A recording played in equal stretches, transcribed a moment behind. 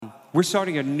We're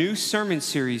starting a new sermon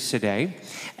series today,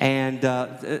 and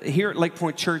here at Lake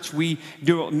Point Church, we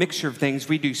do a mixture of things.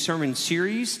 We do sermon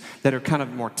series that are kind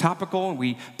of more topical, and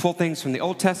we pull things from the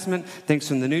Old Testament, things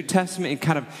from the New Testament,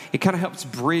 and it kind of helps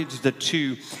bridge the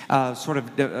two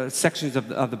sections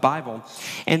of the Bible.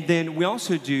 And then we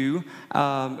also do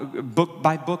book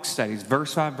by book studies,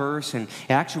 verse by verse, and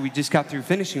actually we just got through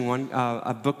finishing one,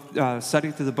 a book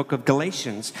study through the book of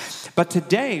Galatians. But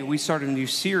today we started a new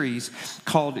series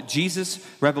called Jesus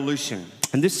Revolution.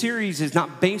 And this series is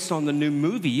not based on the new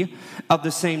movie of the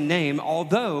same name,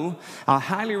 although I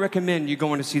highly recommend you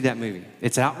going to see that movie.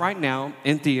 It's out right now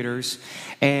in theaters,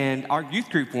 and our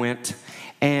youth group went,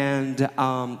 and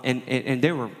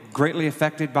they were greatly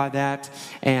affected by that,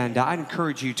 and I'd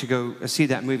encourage you to go see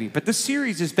that movie. But this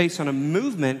series is based on a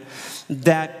movement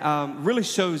that really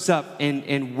shows up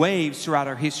in waves throughout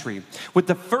our history, with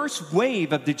the first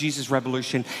wave of the Jesus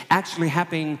Revolution actually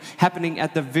happening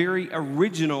at the very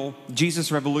original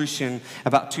Jesus Revolution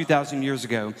about 2,000 years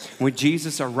ago, when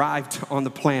Jesus arrived on the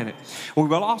planet. We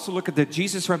will also look at the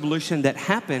Jesus Revolution that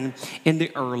happened in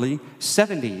the early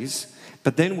 70s,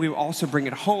 but then we will also bring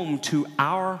it home to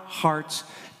our hearts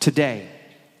today.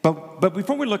 But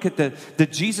before we look at the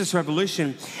Jesus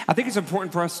Revolution, I think it's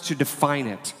important for us to define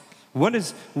it. What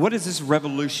does this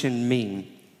revolution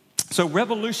mean? So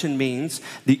revolution means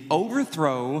the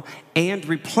overthrow and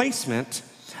replacement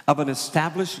of an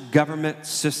established government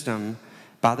system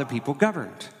by the people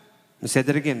governed. Let me say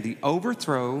that again. The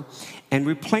overthrow and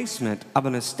replacement of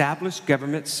an established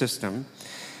government system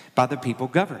by the people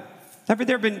governed. There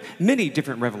have been many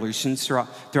different revolutions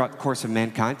throughout the course of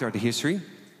mankind, throughout the history.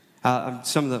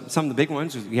 Some of the big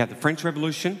ones, you have the French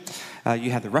Revolution,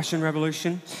 you have the Russian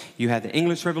Revolution, you have the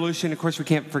English Revolution, of course we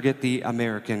can't forget the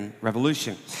American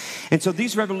Revolution. And so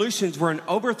these revolutions were an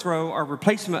overthrow or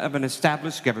replacement of an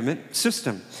established government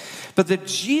system. But the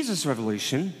Jesus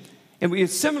Revolution, and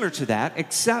it's similar to that,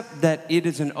 except that it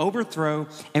is an overthrow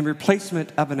and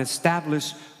replacement of an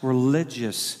established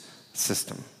religious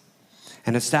system.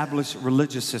 An established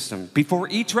religious system. Before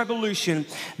each revolution,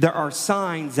 there are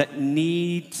signs that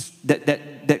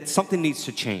something needs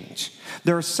to change.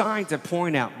 There are signs that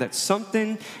point out that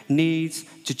something needs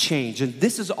to change. And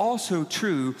this is also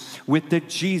true with the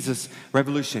Jesus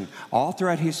Revolution. All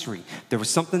throughout history, there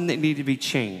was something that needed to be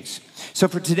changed. So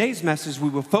for today's message, we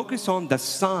will focus on the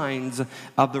signs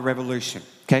of the revolution,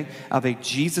 okay, of a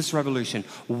Jesus Revolution.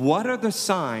 What are the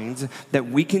signs that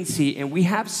we can see and we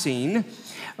have seen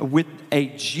with a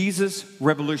Jesus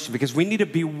Revolution? Because we need to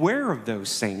be aware of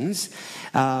those things,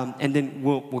 and then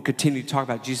we'll continue to talk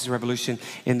about Jesus Revolution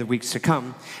in the weeks to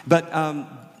come. But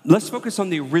let's focus on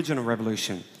the original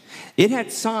revolution. It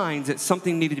had signs that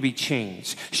something needed to be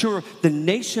changed. Sure, the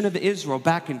nation of Israel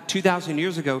back in 2,000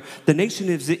 years ago, the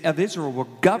nation of Israel were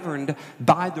governed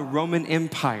by the Roman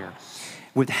Empire,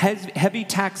 with heavy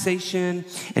taxation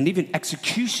and even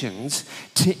executions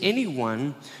to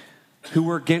anyone who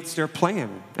were against their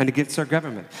plan and against their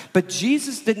government. But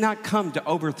Jesus did not come to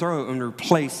overthrow and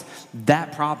replace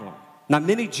that problem. Now,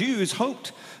 many Jews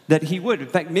hoped that he would. In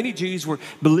fact, many Jews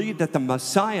believed that the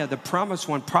Messiah, the promised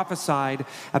one, prophesied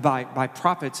by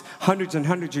prophets hundreds and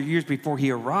hundreds of years before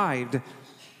he arrived.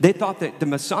 They thought that the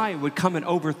Messiah would come and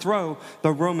overthrow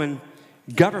the Roman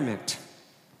government.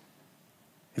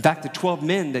 In fact, the 12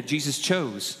 men that Jesus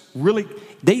chose, really,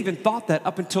 they even thought that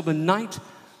up until the night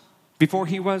before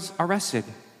he was arrested.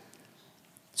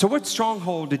 So what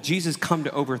stronghold did Jesus come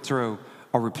to overthrow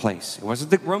or replace? It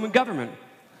wasn't the Roman government.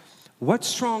 What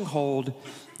stronghold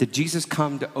did Jesus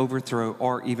come to overthrow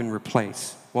or even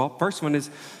replace? Well, first one is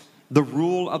the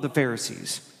rule of the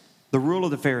Pharisees. The rule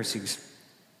of the Pharisees.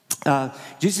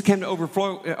 Jesus came to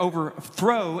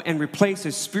overthrow and replace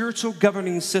a spiritual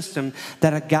governing system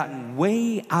that had gotten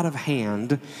way out of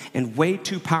hand and way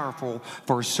too powerful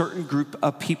for a certain group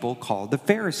of people called the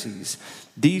Pharisees.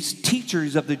 These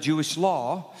teachers of the Jewish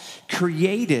law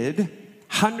created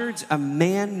hundreds of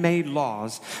man-made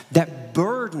laws that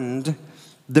burdened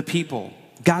the people,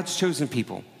 God's chosen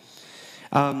people.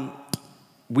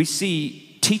 We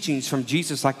see teachings from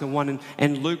Jesus like the one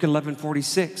in Luke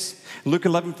 11:46. Luke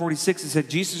 11:46, it said,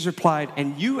 Jesus replied,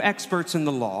 and you experts in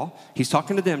the law, he's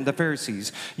talking to them, the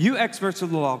Pharisees, you experts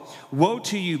of the law, woe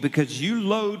to you because you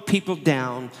load people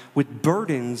down with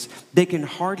burdens they can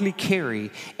hardly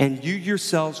carry, and you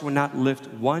yourselves will not lift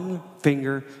one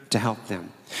finger to help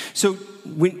them. So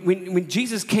when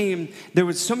Jesus came, there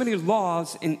was so many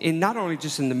laws, in not only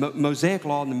just in the Mosaic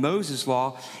law and the Moses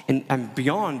law and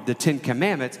beyond the Ten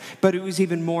Commandments, but it was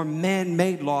even more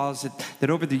man-made laws that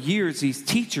over the years, these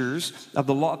teachers of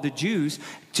the law of the Jews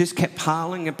just kept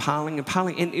piling and piling and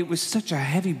piling. And it was such a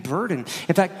heavy burden.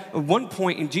 In fact, at one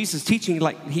point in Jesus' teaching,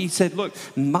 like he said, look,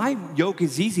 my yoke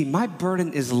is easy. My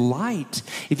burden is light.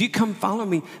 If you come follow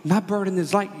me, my burden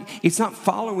is light. It's not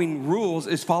following rules.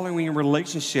 It's following a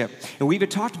relationship. And we even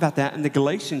talked about that in the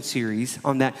Galatians series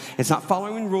on that. It's not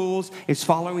following rules. It's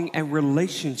following a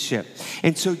relationship.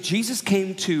 And so Jesus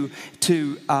came to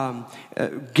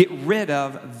get rid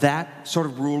of that sort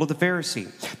of rule of the Pharisee.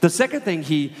 The second thing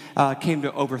he came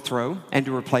to overthrow and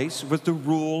to replace was the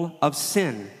rule of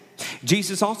sin.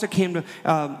 Jesus also came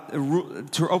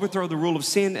to overthrow the rule of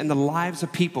sin in the lives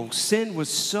of people. Sin was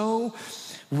so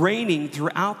reigning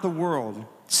throughout the world.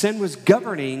 Sin was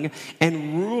governing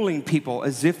and ruling people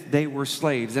as if they were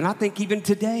slaves. And I think even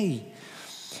today,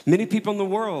 many people in the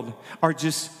world are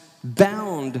just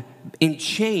bound in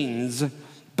chains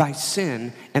by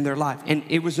sin in their life. And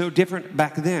it was no different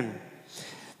back then.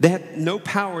 They had no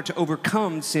power to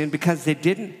overcome sin because they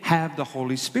didn't have the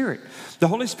Holy Spirit. The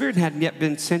Holy Spirit hadn't yet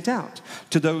been sent out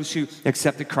to those who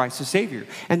accepted Christ as Savior.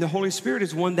 And the Holy Spirit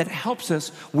is one that helps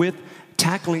us with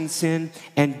tackling sin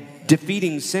and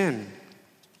defeating sin.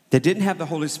 They didn't have the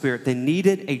Holy Spirit. They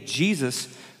needed a Jesus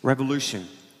revolution.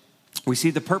 We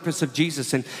see the purpose of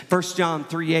Jesus in 1 John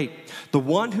 3:8. The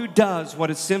one who does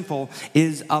what is sinful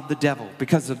is of the devil,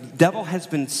 because the devil has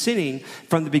been sinning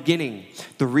from the beginning.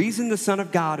 The reason the Son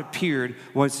of God appeared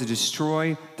was to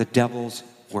destroy the devil's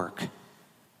work.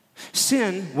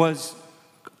 Sin was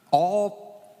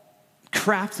all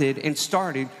crafted and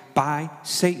started by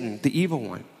Satan, the evil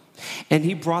one. And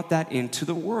he brought that into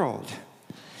the world.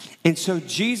 And so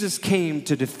Jesus came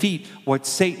to defeat what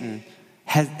Satan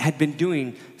had been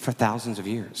doing for thousands of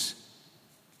years.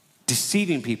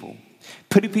 Deceiving people,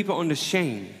 putting people into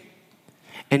shame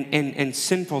and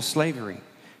sinful slavery.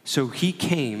 So he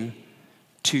came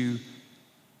to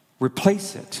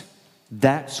replace it,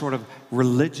 that sort of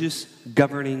religious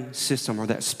governing system or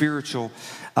that spiritual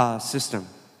system.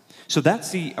 So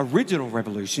that's the original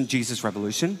revolution, Jesus'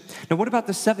 revolution. Now what about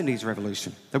the 70s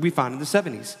revolution that we find in the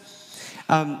 70s?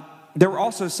 There were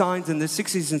also signs in the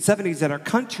 60s and 70s that our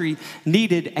country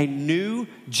needed a new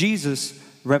Jesus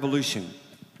revolution.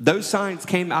 Those signs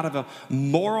came out of a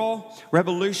moral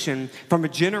revolution from a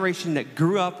generation that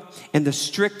grew up in the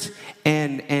strict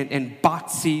and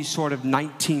boxy sort of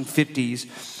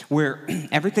 1950s where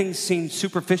everything seemed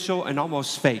superficial and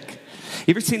almost fake.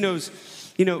 You ever seen those,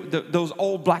 those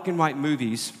old black and white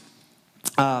movies?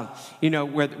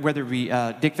 Whether it be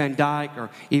Dick Van Dyke or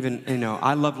even,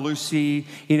 I Love Lucy,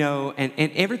 and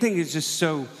everything is just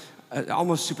so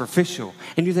almost superficial.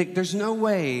 And you think there's no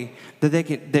way that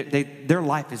their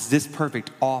life is this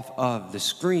perfect off of the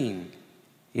screen,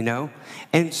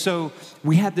 And so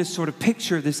we had this sort of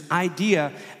picture, this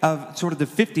idea of sort of the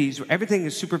 50s where everything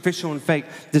is superficial and fake.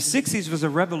 The 60s was a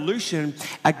revolution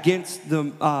against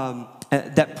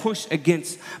that pushed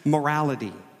against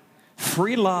morality.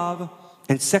 Free love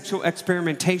and sexual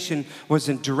experimentation was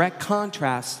in direct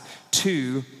contrast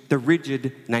to the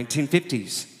rigid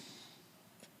 1950s.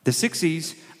 The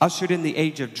 60s ushered in the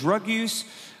age of drug use,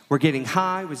 where getting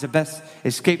high was the best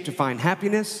escape to find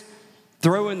happiness.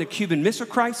 Throw in the Cuban Missile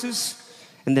Crisis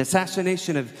and the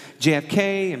assassination of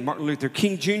JFK and Martin Luther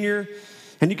King Jr.,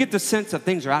 and you get the sense that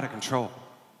things are out of control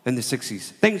in the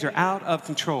 60s. Things are out of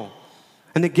control.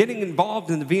 And that getting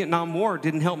involved in the Vietnam War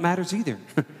didn't help matters either.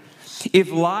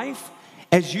 If life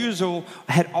as usual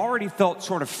had already felt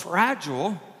sort of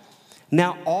fragile,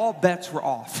 now all bets were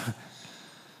off.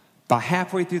 By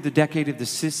halfway through the decade of the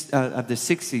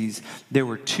 60s, there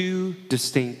were two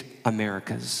distinct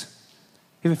Americas.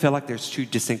 You ever feel like there's two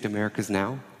distinct Americas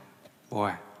now?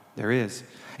 Boy, there is.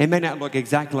 It may not look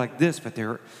exactly like this, but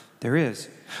there is.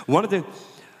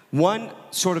 One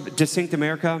sort of distinct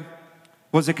America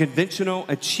was a conventional,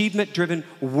 achievement-driven,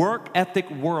 work ethic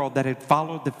world that had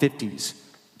followed the 50s.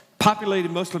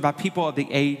 Populated mostly by people of the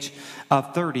age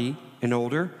of 30 and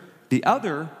older. The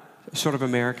other sort of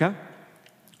America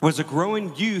was a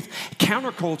growing youth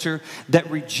counterculture that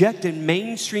rejected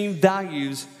mainstream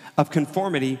values of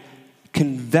conformity,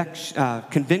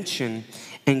 convention,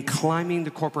 and climbing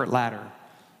the corporate ladder.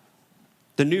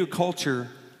 The new culture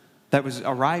that was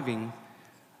arriving,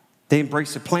 they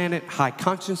embraced the planet, high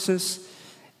consciousness,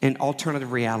 and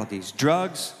alternative realities.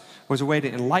 Drugs was a way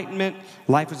to enlightenment.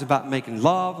 Life was about making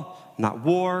love, not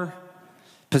war.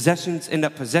 Possessions end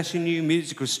up possessing you.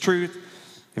 Music was truth.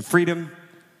 And freedom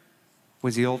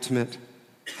was the ultimate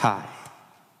high.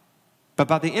 But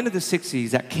by the end of the 60s,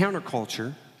 that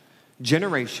counterculture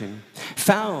generation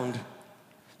found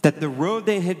that the road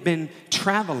they had been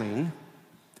traveling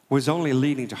was only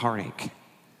leading to heartache,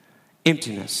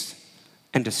 emptiness,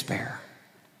 and despair.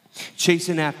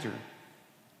 Chasing after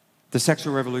the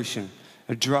sexual revolution,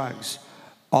 drugs,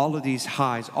 all of these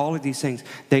highs, all of these things.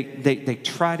 They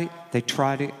tried it,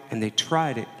 and they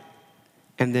tried it.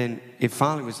 And then it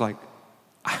finally was like,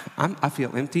 I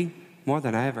feel empty more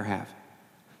than I ever have.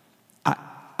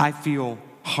 I feel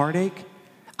heartache.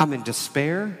 I'm in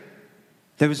despair.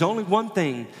 There was only one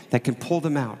thing that can pull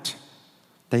them out.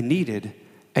 They needed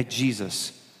a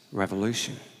Jesus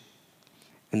revolution.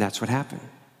 And that's what happened.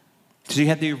 So you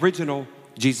had the original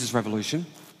Jesus revolution.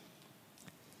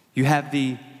 You have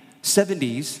the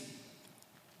 70s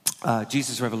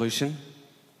Jesus revolution.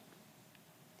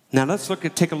 Now let's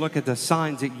take a look at the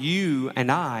signs that you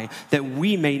and I, that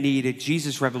we may need a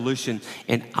Jesus revolution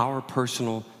in our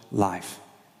personal life.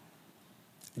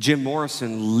 Jim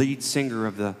Morrison, lead singer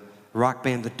of the rock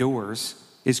band The Doors,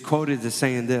 is quoted as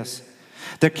saying this: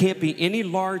 "There can't be any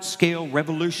large-scale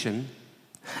revolution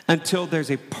until there's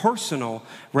a personal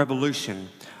revolution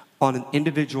on an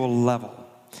individual level.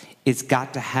 It's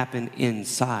got to happen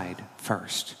inside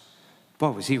first."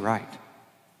 Boy, was he right.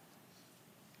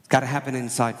 It's got to happen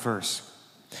inside first.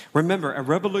 Remember, a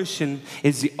revolution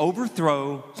is the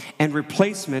overthrow and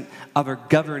replacement of a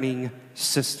governing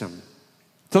system.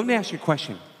 So let me ask you a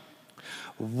question.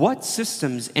 What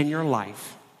systems in your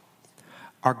life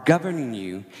are governing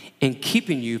you and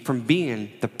keeping you from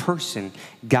being the person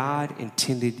God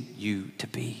intended you to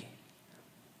be?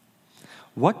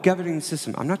 What governing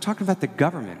system? I'm not talking about the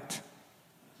government.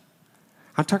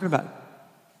 I'm talking about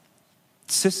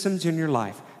systems in your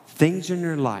life, things in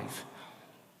your life.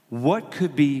 What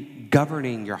could be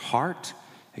governing your heart,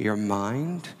 your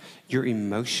mind, your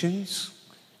emotions,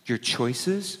 your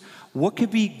choices? What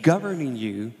could be governing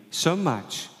you so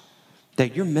much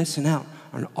that you're missing out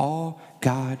on all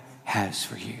God has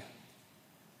for you?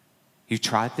 You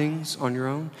tried things on your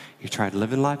own. You tried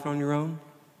living life on your own.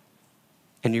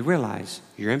 And you realize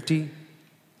you're empty,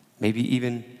 maybe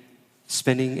even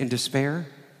spinning in despair.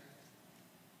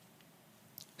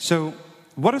 So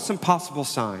what are some possible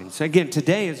signs? Again,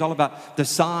 today is all about the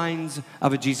signs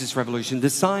of a Jesus revolution, the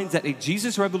signs that a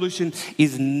Jesus revolution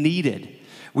is needed.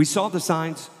 We saw the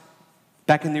signs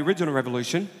back in the original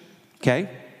revolution, okay?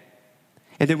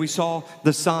 And then we saw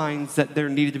the signs that there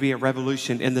needed to be a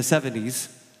revolution in the 70s.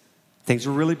 Things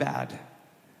were really bad.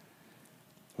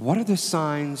 What are the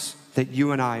signs that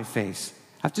you and I face?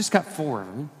 I've just got 4 of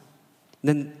them.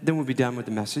 Then we'll be done with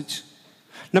the message.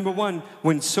 Number 1,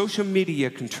 when social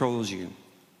media controls you.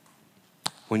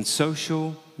 When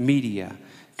social media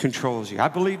controls you. I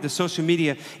believe the social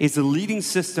media is the leading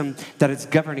system that is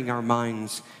governing our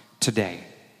minds today.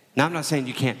 Now, I'm not saying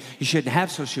you shouldn't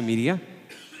have social media.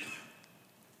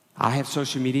 I have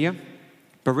social media,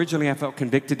 but originally I felt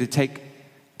convicted to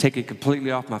take it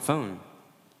completely off my phone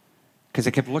because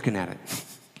I kept looking at it.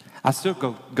 I still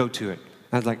go to it.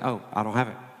 I was like, oh, I don't have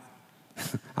it.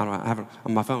 I don't have it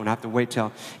on my phone. I have to wait till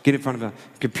I get in front of a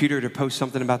computer to post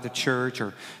something about the church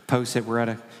or post that we're at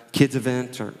a kids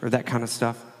event or that kind of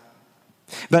stuff.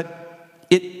 But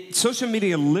social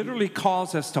media literally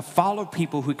calls us to follow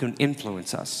people who can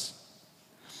influence us.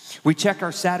 We check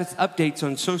our status updates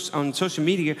on social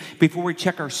media before we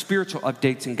check our spiritual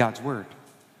updates in God's Word.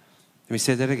 Let me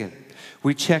say that again.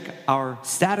 We check our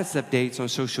status updates on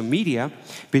social media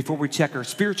before we check our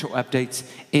spiritual updates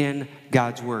in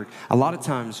God's Word. A lot of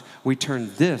times we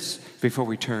turn this before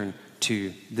we turn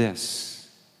to this.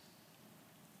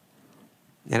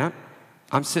 And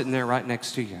I'm sitting there right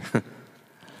next to you.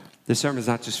 This sermon is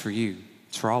not just for you.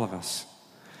 It's for all of us.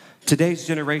 Today's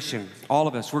generation, all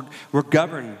of us, we're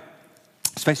governed,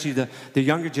 especially the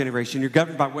younger generation. You're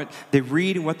governed by what they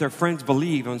read and what their friends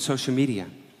believe on social media.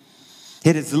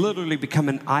 It has literally become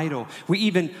an idol. We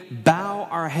even bow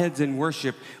our heads in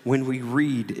worship when we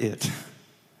read it.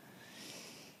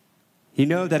 You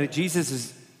know that a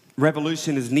Jesus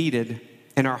revolution is needed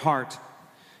in our heart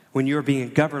when you're being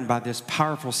governed by this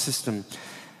powerful system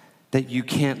that you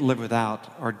can't live without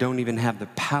or don't even have the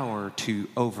power to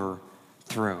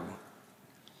overthrow.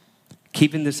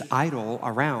 Keeping this idol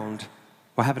around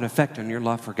will have an effect on your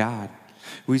love for God.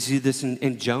 We see this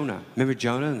in Jonah. Remember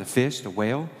Jonah and the fish, the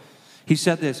whale? He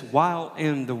said this while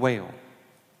in the whale,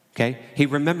 okay? He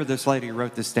remembered this later, he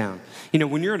wrote this down. You know,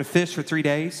 when you're in a fish for 3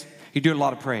 days, you do a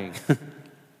lot of praying.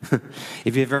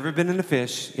 If you've ever been in a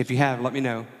fish, if you have, let me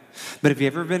know. But if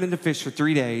you've ever been in the fish for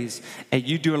 3 days, and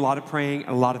you do a lot of praying,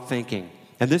 a lot of thinking.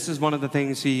 And this is one of the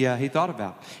things he thought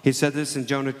about. He said this in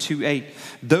Jonah 2:8.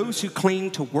 Those who cling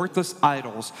to worthless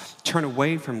idols turn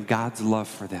away from God's love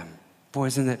for them. Boy,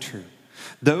 isn't that true?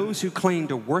 Those who cling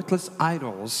to worthless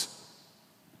idols,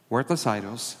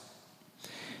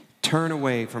 turn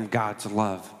away from God's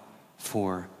love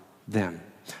for them.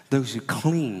 Those who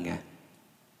cling.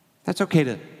 That's okay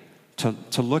to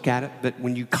to look at it, but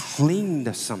when you cling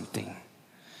to something,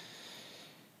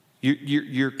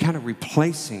 you're kind of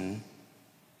replacing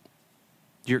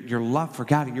your love for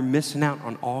God, and you're missing out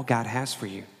on all God has for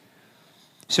you.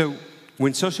 So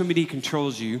when social media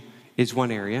controls you is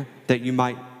one area that you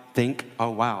might think, oh,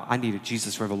 wow, I need a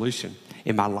Jesus revolution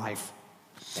in my life.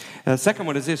 The second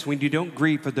one is this: when you don't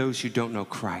grieve for those who don't know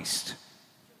Christ.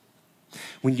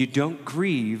 When you don't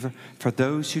grieve for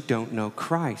those who don't know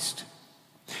Christ.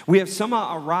 We have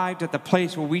somehow arrived at the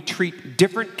place where we treat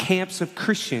different camps of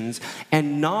Christians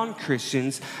and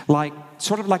non-Christians like,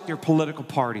 sort of like their political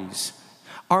parties.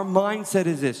 Our mindset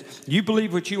is this: you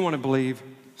believe what you want to believe,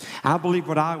 I believe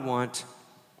what I want,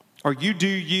 or you do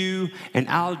you and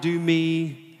I'll do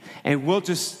me, and we'll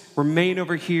just remain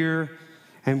over here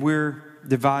and we're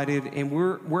divided, and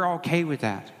we're okay with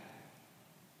that.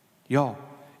 Y'all,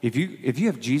 if you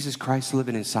have Jesus Christ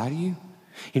living inside of you,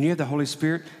 and you have the Holy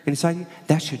Spirit inside you,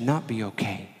 that should not be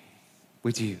okay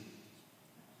with you.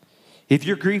 If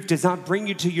your grief does not bring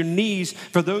you to your knees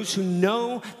for those who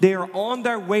know they are on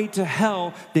their way to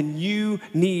hell, then you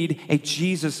need a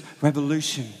Jesus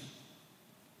revolution.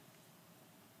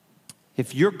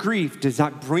 If your grief does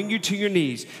not bring you to your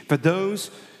knees for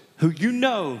those who you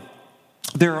know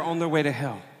they are on their way to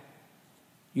hell,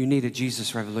 you need a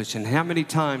Jesus revolution. How many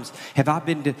times have I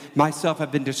been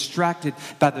I've been distracted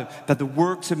by the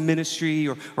works of ministry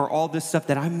or all this stuff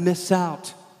that I miss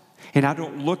out, and I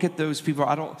don't look at those people.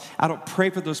 I don't pray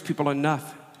for those people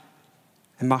enough,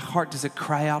 and my heart doesn't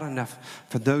cry out enough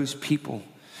for those people.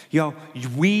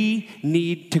 We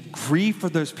need to grieve for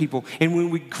those people. And when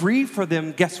we grieve for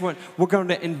them, guess what? We're going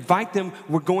to invite them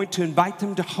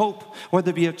to hope,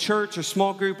 whether it be a church or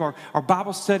small group or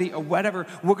Bible study or whatever.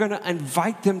 We're going to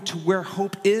invite them to where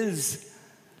hope is.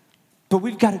 But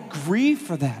we've got to grieve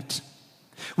for that.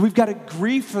 We've got to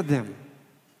grieve for them.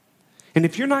 And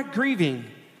if you're not grieving,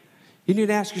 you need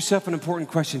to ask yourself an important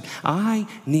question. I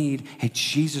need a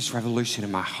Jesus revolution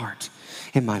in my heart,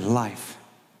 in my life.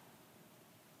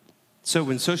 So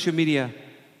when social media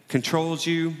controls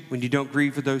you, when you don't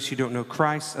grieve for those who don't know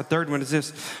Christ. A third one is this: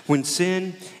 when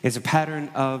sin is a pattern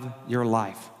of your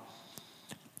life.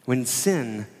 When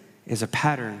sin is a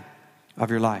pattern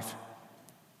of your life.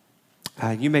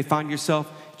 You may find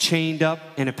yourself chained up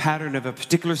in a pattern of a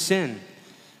particular sin.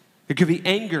 It could be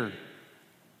anger,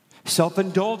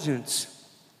 self-indulgence,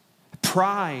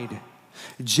 pride,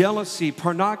 jealousy,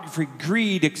 pornography,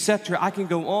 greed, etc. I can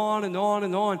go on and on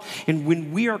and on. And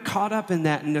when we are caught up in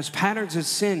that, in those patterns of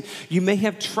sin, you may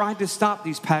have tried to stop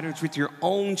these patterns with your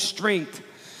own strength,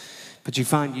 but you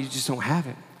find you just don't have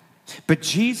it. But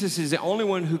Jesus is the only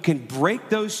one who can break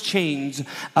those chains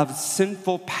of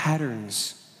sinful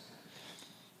patterns.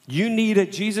 You need a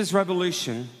Jesus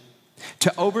revolution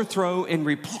to overthrow and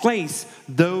replace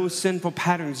those sinful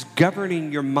patterns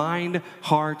governing your mind,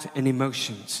 heart, and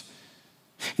emotions.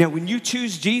 Now, when you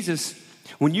choose Jesus,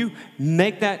 when you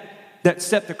make that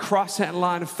step to cross that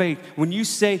line of faith, when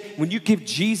you give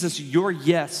Jesus your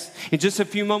yes, in just a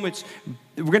few moments,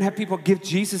 we're going to have people give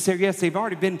Jesus their yes. They've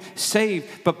already been saved,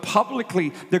 but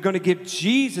publicly, they're going to give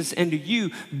Jesus and to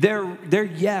you their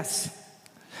yes.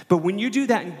 But when you do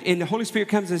that and the Holy Spirit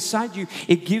comes inside you,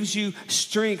 it gives you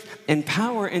strength and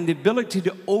power and the ability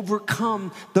to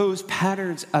overcome those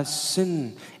patterns of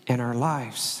sin in our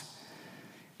lives.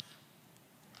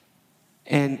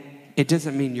 And it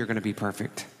doesn't mean you're going to be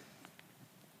perfect.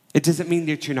 It doesn't mean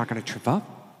that you're not going to trip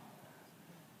up.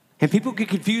 And people get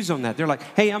confused on that. They're like,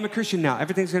 hey, I'm a Christian now.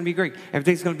 Everything's going to be great.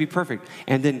 Everything's going to be perfect.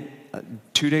 And then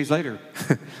 2 days later,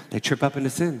 they trip up into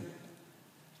sin.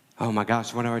 Oh my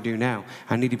gosh, what do I do now?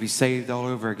 I need to be saved all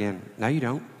over again. No, you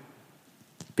don't.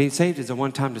 Being saved is a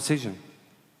one-time decision.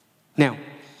 Now,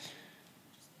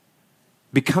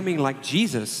 becoming like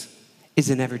Jesus is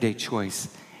an everyday choice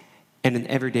and an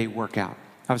everyday workout.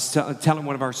 I was telling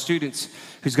one of our students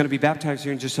who's going to be baptized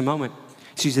here in just a moment.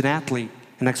 She's an athlete,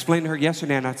 and I explained to her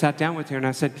yesterday, and I sat down with her, and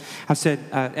I said,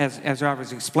 as I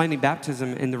was explaining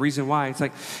baptism and the reason why, it's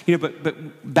like,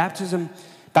 but baptism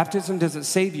doesn't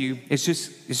save you. It's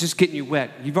just getting you wet.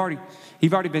 You've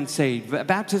already been saved. But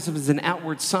baptism is an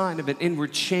outward sign of an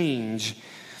inward change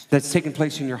that's taking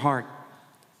place in your heart.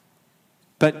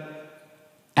 But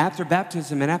after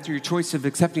baptism and after your choice of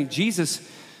accepting Jesus,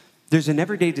 there's an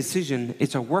everyday decision.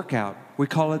 It's a workout. We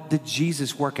call it the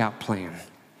Jesus workout plan.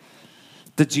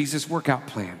 The Jesus workout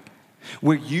plan,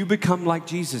 where you become like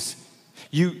Jesus.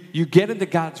 You get into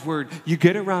God's word. You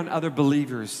get around other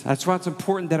believers. That's why it's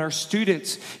important that our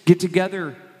students get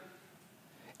together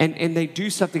and they do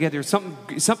stuff together.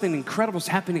 Something incredible is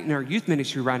happening in our youth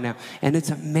ministry right now, and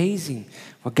it's amazing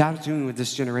what God is doing with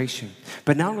this generation.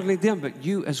 But not only them, but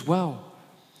you as well.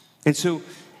 And so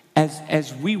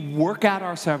as we work out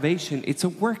our salvation, it's a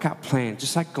workout plan,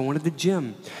 just like going to the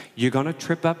gym. You're going to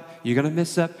trip up. You're going to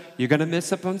mess up. You're going to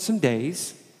mess up on some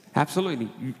days. Absolutely.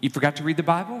 You forgot to read the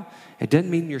Bible? It doesn't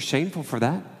mean you're shameful for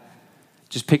that.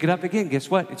 Just pick it up again. Guess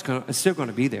what? It's still going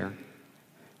to be there.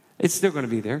 It's still going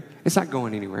to be there. It's not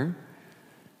going anywhere.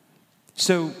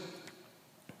 So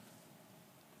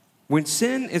when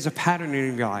sin is a pattern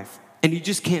in your life and you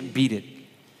just can't beat it,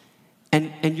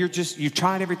 and you've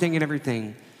tried everything and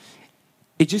everything,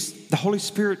 the Holy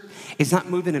Spirit is not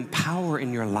moving in power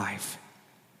in your life.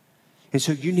 And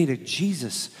so you need a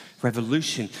Jesus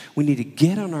revolution. We need to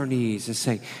get on our knees and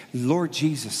say, Lord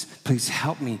Jesus, please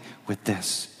help me with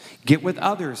this. Get with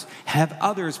others. Have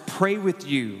others pray with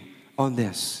you on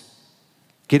this.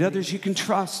 Get others you can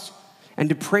trust and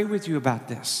to pray with you about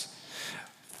this.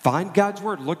 Find God's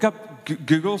word. Look up,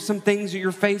 Google some things that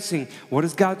you're facing. What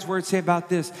does God's word say about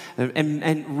this?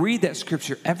 And read that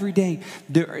scripture every day.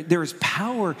 There is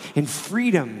power and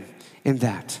freedom in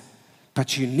that.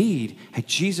 But you need a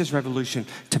Jesus revolution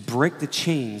to break the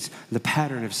chains, the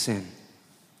pattern of sin.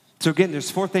 So again, there's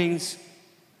 4 things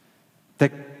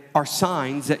that are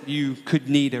signs that you could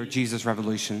need a Jesus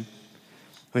revolution.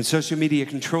 When social media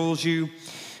controls you,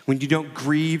 when you don't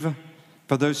grieve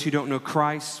for those who don't know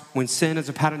Christ, when sin is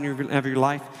a pattern of your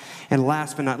life, and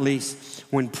last but not least,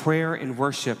 when prayer and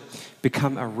worship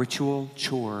become a ritual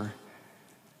chore.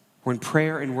 When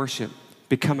prayer and worship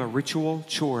become a ritual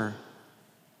chore.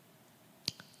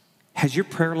 Has your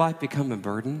prayer life become a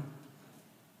burden?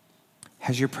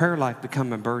 Has your prayer life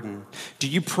become a burden? Do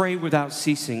you pray without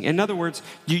ceasing? In other words,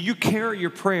 do you carry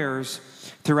your prayers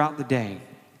throughout the day?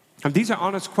 And these are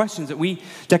honest questions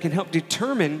that can help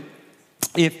determine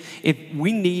if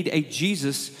we need a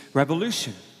Jesus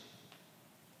revolution.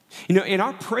 You know, and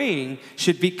our praying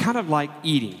should be kind of like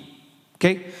eating.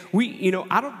 Okay,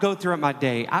 I don't go throughout my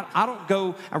day. I don't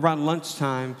go around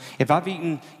lunchtime if I've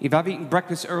eaten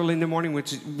breakfast early in the morning,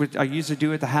 which I usually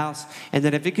do at the house, and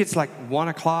then if it gets like 1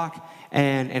 o'clock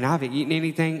and I haven't eaten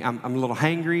anything, I'm a little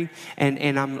hangry,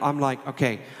 and I'm like,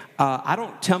 okay, I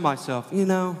don't tell myself,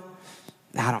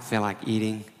 I don't feel like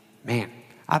eating. Man,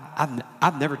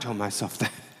 I've never told myself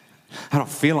that. I don't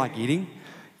feel like eating.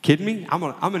 Kidding me? I'm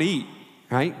gonna eat,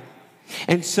 right?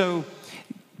 And so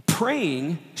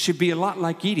praying should be a lot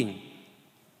like eating,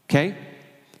 okay?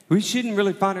 We shouldn't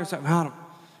really find ourselves, I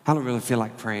don't really feel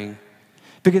like praying.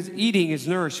 Because eating is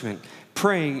nourishment.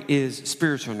 Praying is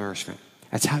spiritual nourishment.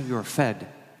 That's how you're fed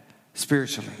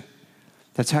spiritually.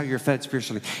 That's how you're fed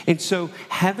spiritually. And so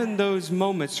having those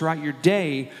moments throughout your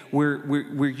day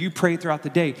where you pray throughout the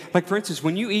day. Like for instance,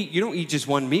 when you eat, you don't eat just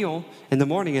one meal in the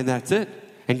morning and that's it.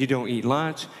 And you don't eat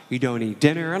lunch, you don't eat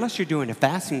dinner, unless you're doing a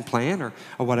fasting plan or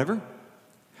whatever.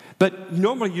 But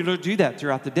normally you don't do that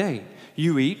throughout the day.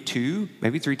 You eat 2,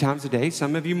 maybe 3 times a day,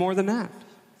 some of you more than that.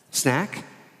 Snack,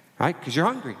 right? Because you're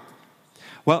hungry.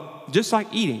 Well, just like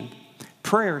eating,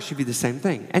 prayer should be the same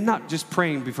thing. And not just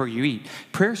praying before you eat.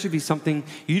 Prayer should be something,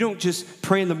 you don't just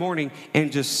pray in the morning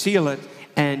and just seal it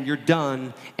and you're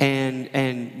done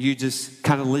and you just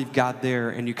kind of leave God there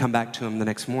and you come back to him the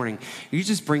next morning. You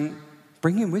just bring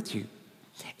him with you.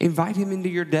 Invite him into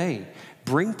your day.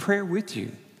 Bring prayer with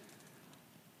you.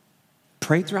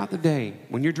 Pray throughout the day,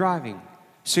 when you're driving,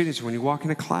 students, when you walk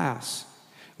into class,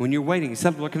 when you're waiting,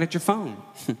 instead of looking at your phone.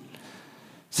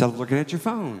 Instead of looking at your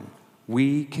phone,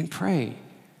 we can pray.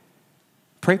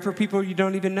 Pray for people you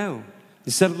don't even know.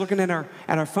 Instead of looking at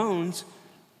our phones,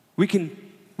 we can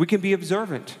be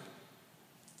observant.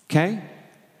 Okay?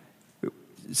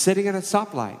 Sitting at a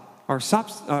stoplight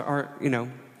or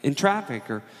in traffic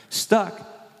or stuck,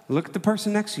 look at the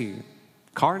person next to you,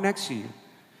 car next to you.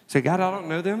 Say, God, I don't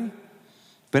know them,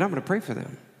 but I'm going to pray for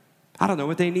them. I don't know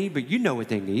what they need, but you know what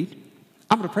they need.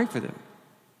 I'm going to pray for them.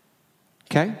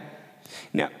 Okay?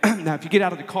 Now, if you get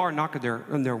out of the car and knock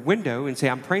on their window and say,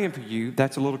 I'm praying for you,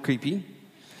 that's a little creepy.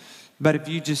 But if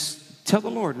you just tell the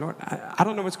Lord, I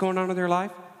don't know what's going on in their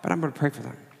life, but I'm going to pray for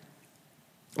them.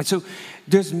 And so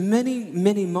there's many,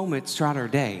 many moments throughout our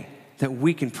day that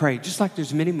we can pray, just like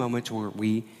there's many moments where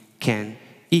we can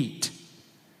eat.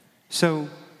 So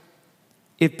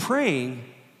if praying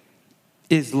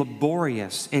is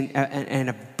laborious and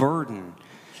a burden,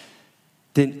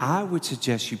 then I would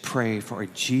suggest you pray for a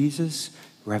Jesus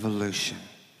revolution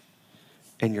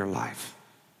in your life.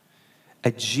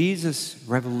 A Jesus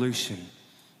revolution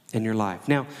in your life.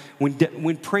 Now,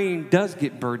 when praying does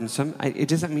get burdensome, it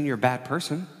doesn't mean you're a bad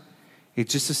person.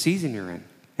 It's just a season you're in.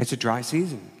 It's a dry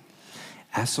season.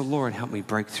 Ask the Lord, help me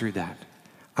break through that.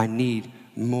 I need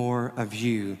more of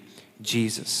you,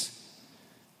 Jesus.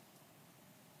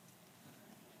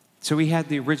 So we had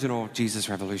the original Jesus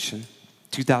revolution.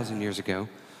 2,000 years ago,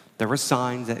 there were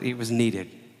signs that it was needed.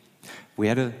 We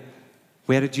had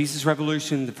a Jesus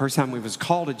Revolution, the first time it was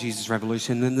called a Jesus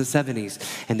Revolution in the 70s,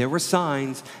 and there were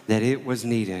signs that it was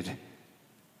needed.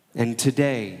 And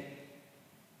today,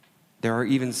 there are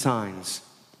even signs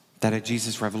that a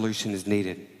Jesus Revolution is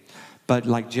needed. But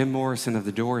like Jim Morrison of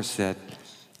The Doors said,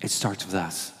 it starts with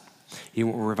us. You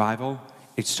want revival?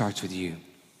 It starts with you.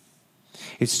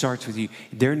 It starts with you.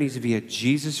 There needs to be a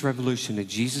Jesus revolution, a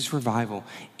Jesus revival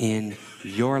in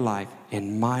your life,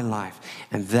 in my life.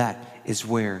 And that is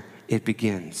where it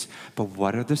begins. But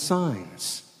what are the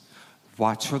signs?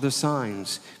 Watch for the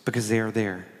signs because they are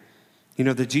there. You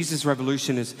know, the Jesus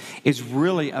revolution is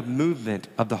really a movement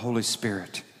of the Holy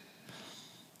Spirit.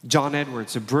 John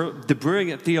Edwards, the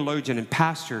brilliant theologian and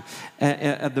pastor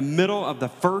at the middle of the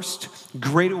first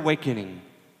Great Awakening,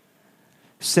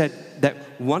 said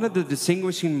that one of the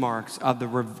distinguishing marks of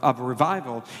a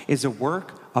revival is a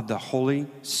work of the Holy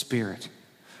Spirit.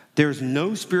 There's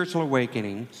no spiritual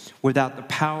awakening without the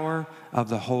power of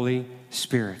the Holy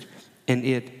Spirit, and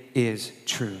it is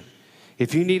true.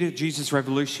 If you need a Jesus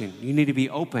revolution, you need to be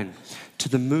open to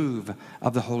the move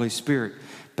of the Holy Spirit.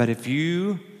 But if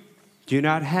you do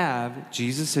not have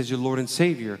Jesus as your Lord and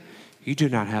Savior, you do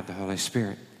not have the Holy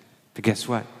Spirit. But guess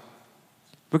what?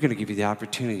 We're going to give you the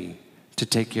opportunity to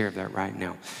take care of that right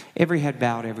now. Every head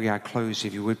bowed, every eye closed,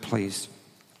 if you would please.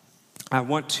 I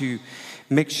want to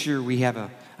make sure we have a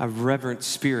reverent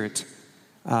spirit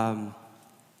in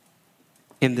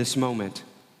this moment,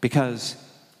 because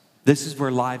this is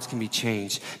where lives can be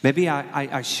changed. Maybe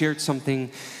I shared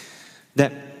something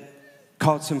that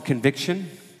caused some conviction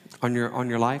on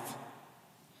your life,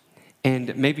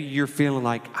 and maybe you're feeling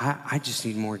like, I just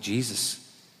need more Jesus.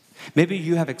 Maybe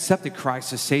you have accepted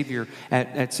Christ as Savior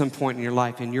at some point in your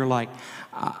life, and you're like,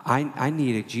 I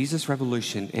need a Jesus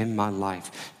revolution in my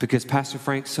life. Because Pastor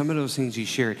Frank, some of those things you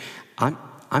shared,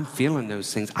 I'm feeling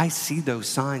those things. I see those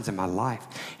signs in my life,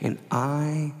 and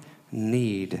I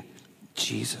need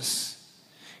Jesus.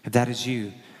 If that is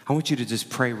you, I want you to just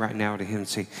pray right now to Him and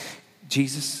say,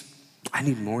 Jesus, I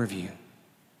need more of you.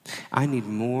 I need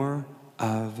more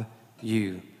of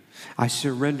you. I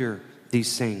surrender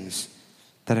these things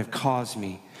that have caused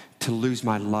me to lose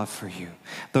my love for you.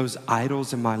 Those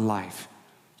idols in my life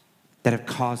that have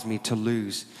caused me to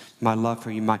lose my love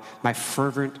for you, my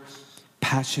fervent,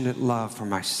 passionate love for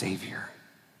my Savior.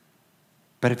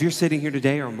 But if you're sitting here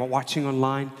today or watching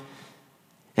online,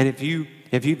 and if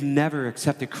you've never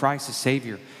accepted Christ as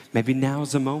Savior, maybe now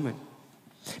is the moment.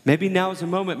 Maybe now is the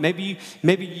moment. Maybe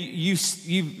you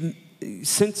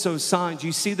sense those signs.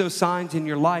 You see those signs in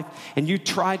your life, and you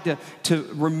tried to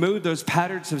remove those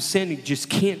patterns of sin. You just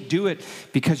can't do it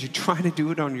because you're trying to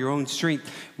do it on your own strength.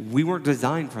 We weren't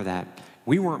designed for that.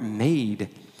 We weren't made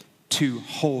to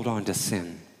hold on to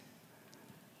sin.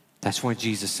 That's why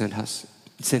Jesus sent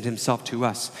Himself to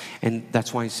us, and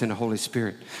that's why He sent the Holy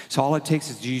Spirit. So all it takes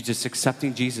is you just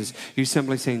accepting Jesus. You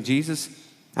simply saying, Jesus,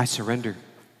 I surrender.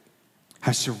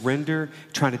 I surrender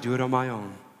trying to do it on my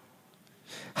own.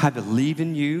 I believe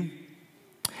in you.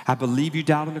 I believe you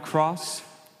died on the cross.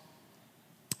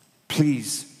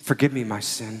 Please forgive me my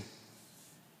sin.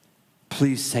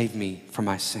 Please save me from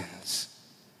my sins.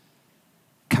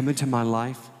 Come into my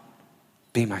life.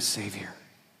 Be my Savior.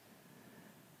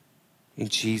 In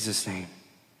Jesus' name,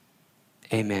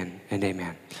 amen and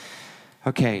amen.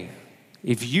 Okay,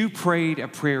 if you prayed a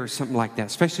prayer or something like that,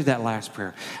 especially that last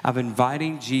prayer of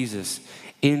inviting Jesus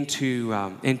into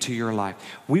your life,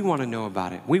 we want to know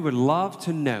about it. We would love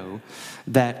to know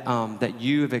that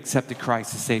you have accepted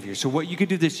Christ as Savior. So what you can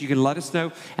do this, you can let us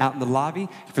know out in the lobby.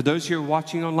 For those who are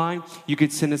watching online, you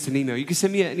could send us an email. You can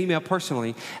send me an email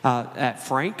personally at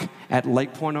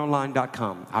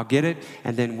frank@lakepointonline.com. I'll get it,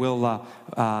 and then we'll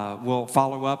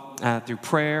follow up through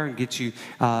prayer and get you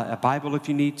a Bible if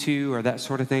you need to, or that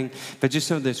sort of thing. But just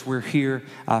know this, we're here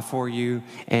for you,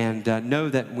 and know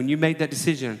that when you made that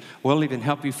decision, we'll even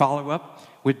help you follow up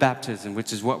with baptism,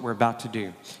 which is what we're about to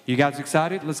do. You guys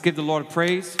excited? Let's give the Lord a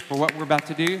praise for what we're about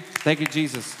to do. Thank you,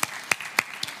 Jesus.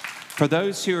 For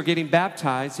those who are getting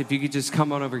baptized, if you could just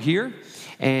come on over here,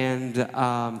 and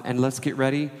let's get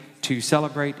ready to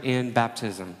celebrate in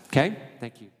baptism. Okay?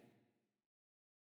 Thank you.